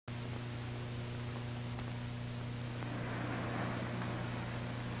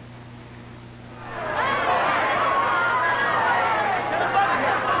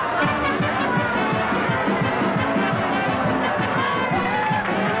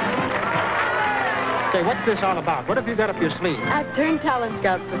Say, what's this all about? What have you got up your sleeve? I've turned talent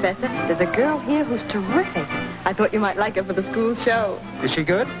scout, Professor. There's a girl here who's terrific. I thought you might like her for the school show. Is she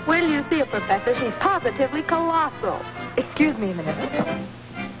good? Wait till you see her, Professor. She's positively colossal. Excuse me a minute.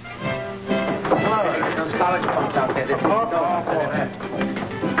 All right, those college folks out there. Take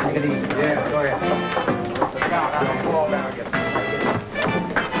it easy. Yeah, go ahead. Fall down again.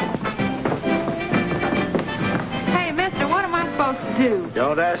 Hey, mister, what am I supposed to do?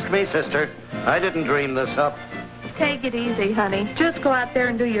 Don't ask me, sister. I didn't dream this up. Take it easy, honey. Just go out there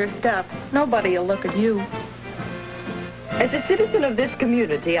and do your stuff. Nobody will look at you. As a citizen of this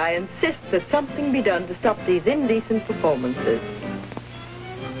community, I insist that something be done to stop these indecent performances.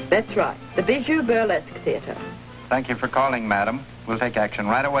 That's right, the Bijou Burlesque Theater. Thank you for calling, madam. We'll take action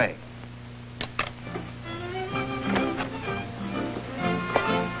right away.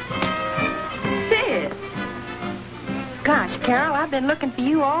 Sis! Gosh, Carol, I've been looking for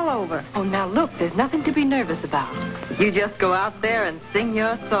you all over. Oh, now look, there's nothing to be nervous about. You just go out there and sing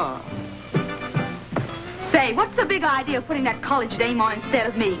your song. Say, what's the big idea of putting that college dame on instead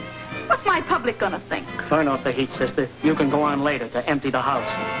of me? What's my public gonna think? Turn off the heat, sister. You can go on later to empty the house.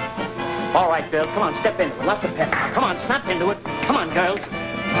 All right, girls, come on, step into it. Lots of pep. Come on, snap into it. Come on, girls.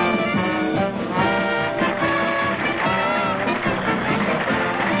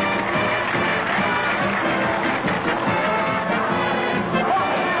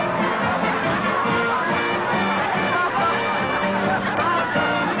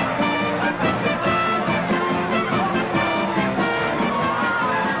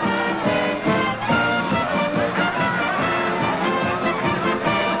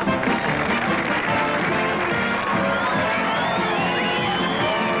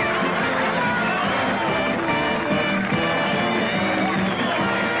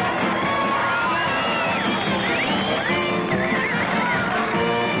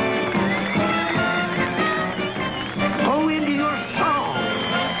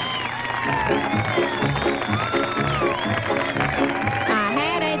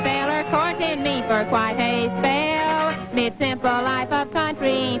 Quite a spell, mid-simple life of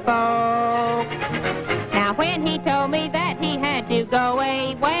country folk. Now when he told me that he had to go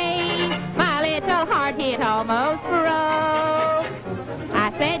away, my little heart it almost broke.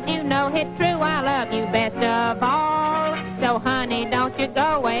 I said, you know it's true, I love you best of all, so honey, don't you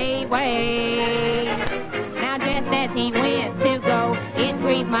go away. Now just as he went to go, it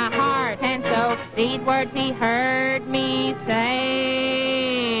grieved my heart, and so these words he heard me say.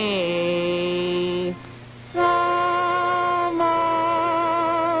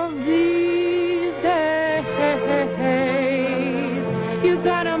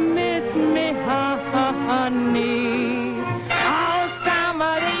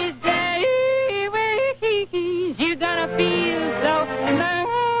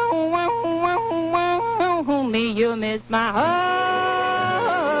 You miss my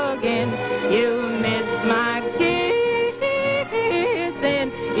hugging, you miss my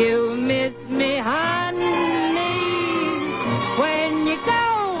kissing, you miss me, honey, when you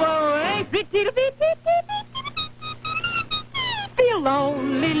go away. Feel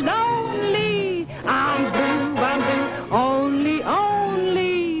lonely, lonely, I'm blue, only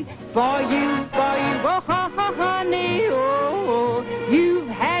for you, oh, honey, oh, you've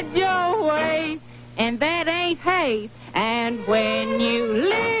had your way, and that ain't hay. And when you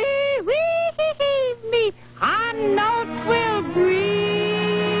leave me, I know 'twill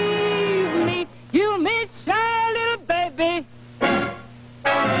grieve me. You miss your little baby.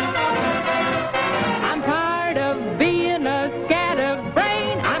 I'm tired of being a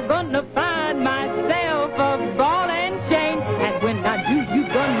scatterbrain. I'm gonna find myself a ball and chain. And when I do, you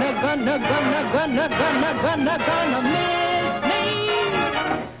gonna miss me.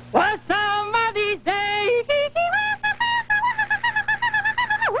 Well, some of these days.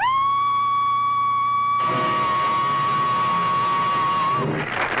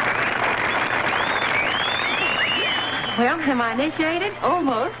 Well, am I initiated?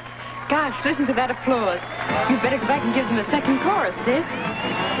 Almost. Gosh, listen to that applause. You'd better go back and give them a second chorus, sis.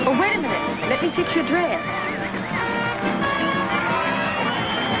 Oh, wait a minute. Let me fix your dress.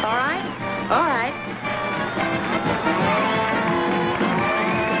 All right? All right.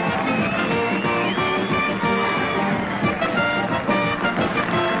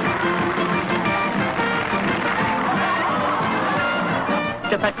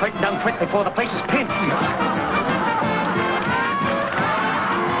 Get that curtain down quick before the place is pinned.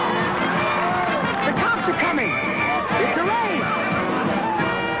 The cops are coming. It's a raid.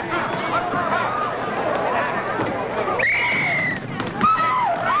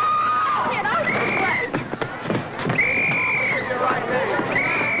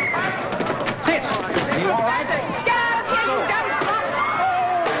 Sis,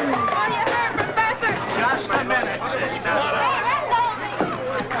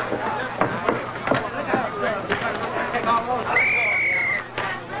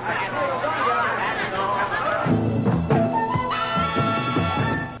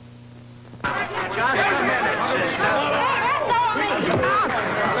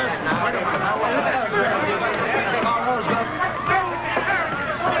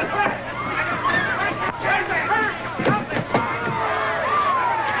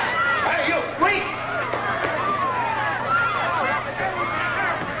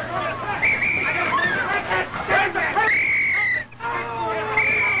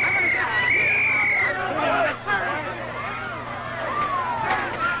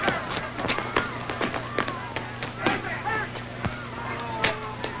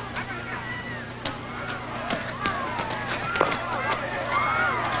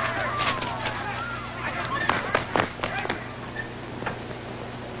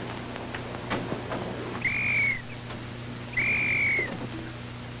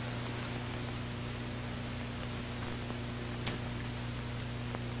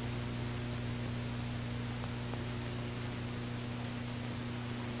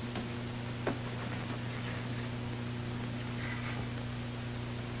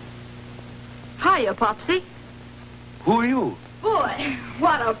 Hiya, Popsy. Who are you? Boy,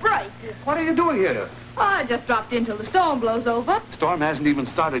 what a break. What are you doing here? Oh, I just dropped in till the storm blows over. Storm hasn't even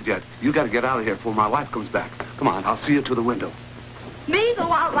started yet. You got to get out of here before my wife comes back. Come on, I'll see you to the window. Me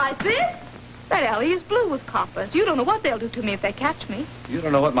go out like this? That alley is blue with coppers. You don't know what they'll do to me if they catch me. You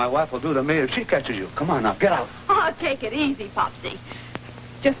don't know what my wife will do to me if she catches you. Come on now, get out. Oh, take it easy, Popsy.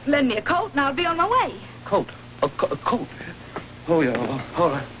 Just lend me a coat and I'll be on my way. Coat? A coat? Oh, yeah, all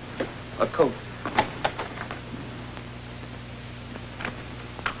right. A coat.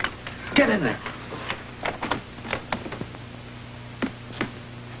 Get in there.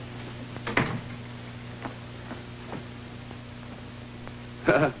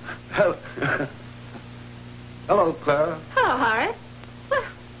 Hello, Clara. Hello, Horace. Well,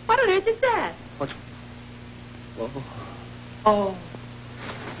 what on earth is that? What's... Oh.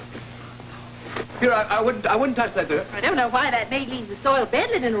 Here, I wouldn't touch that, dear. I don't know why that maid leaves the soiled bed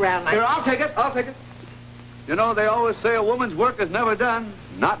linen around like Here, that. I'll take it. You know, they always say a woman's work is never done.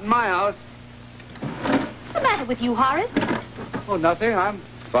 Not in my house. What's the matter with you, Horace? Oh, nothing. I'm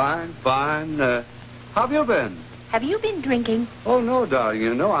fine. How have you been? Have you been drinking? Oh, no, darling.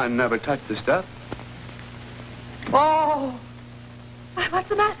 You know I never touch the stuff. Oh! Why, what's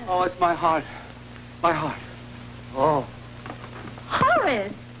the matter? Oh, it's my heart. My heart. Oh.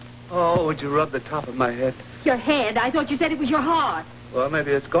 Horace! Oh, would you rub the top of my head? Your head? I thought you said it was your heart. Well,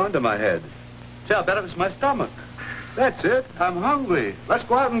 maybe it's gone to my head. See, I bet it was my stomach. That's it. I'm hungry. Let's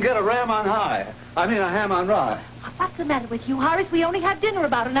go out and get a ham on rye. What's the matter with you, Horace? We only had dinner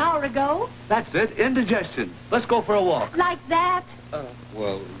about an hour ago. That's it. Indigestion. Let's go for a walk. Like that?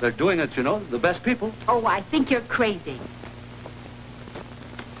 Well, they're doing it, you know, the best people. Oh, I think you're crazy.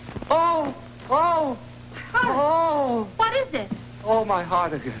 Oh! What is it? Oh, my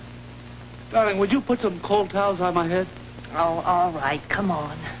heart again. Darling, would you put some cold towels on my head? Oh, all right. Come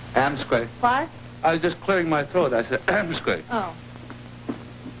on. Amsquay. What? I was just clearing my throat. I said, Amsquay. Oh.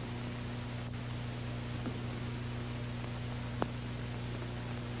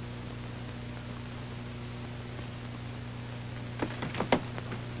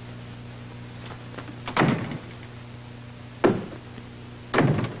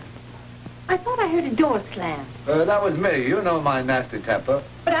 I thought I heard a door slam. That was me. You know my nasty temper.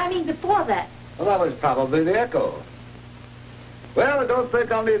 But I mean before that. Well, that was probably the echo. Well, I don't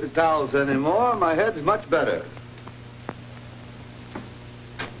think I'll need the towels anymore. My head's much better.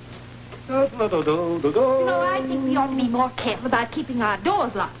 You know, I think we ought to be more careful about keeping our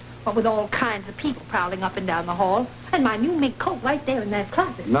doors locked. What with all kinds of people prowling up and down the hall. And my new mink coat right there in that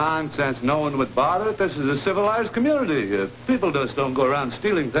closet. Nonsense. No one would bother. This is a civilized community. People just don't go around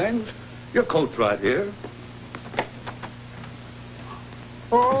stealing things. Your coat's right here.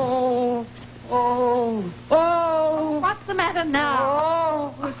 Oh! What's the matter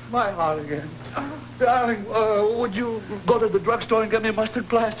now? Oh, it's my heart again. Darling, would you go to the drugstore and get me mustard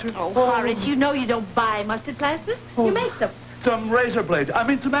plaster? Oh, Horace, you know you don't buy mustard plasters. You make them. Some razor blades.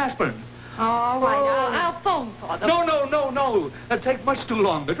 Some aspirin. All right, I'll phone for them. No. That'd take much too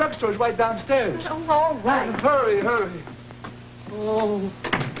long. The drugstore's right downstairs. Oh, all right. Hurry. Oh.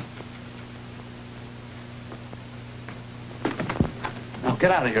 Now,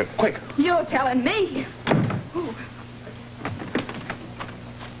 get out of here, quick. You're telling me. Ooh.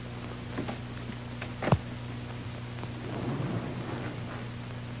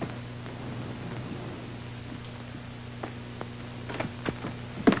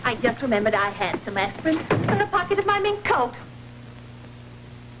 I just remembered I had some aspirin in the pocket of my mink coat.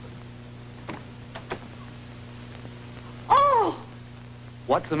 Oh!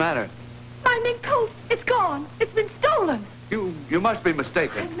 What's the matter? My mink coat. It's gone. It's been stolen. You must be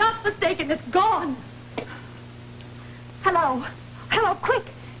mistaken. I'm not mistaken. It's gone. Hello, quick.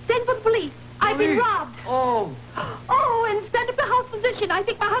 Send for the police. I've been robbed. Oh. Oh, and send up the house physician. I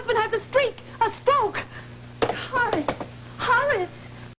think my husband has a streak.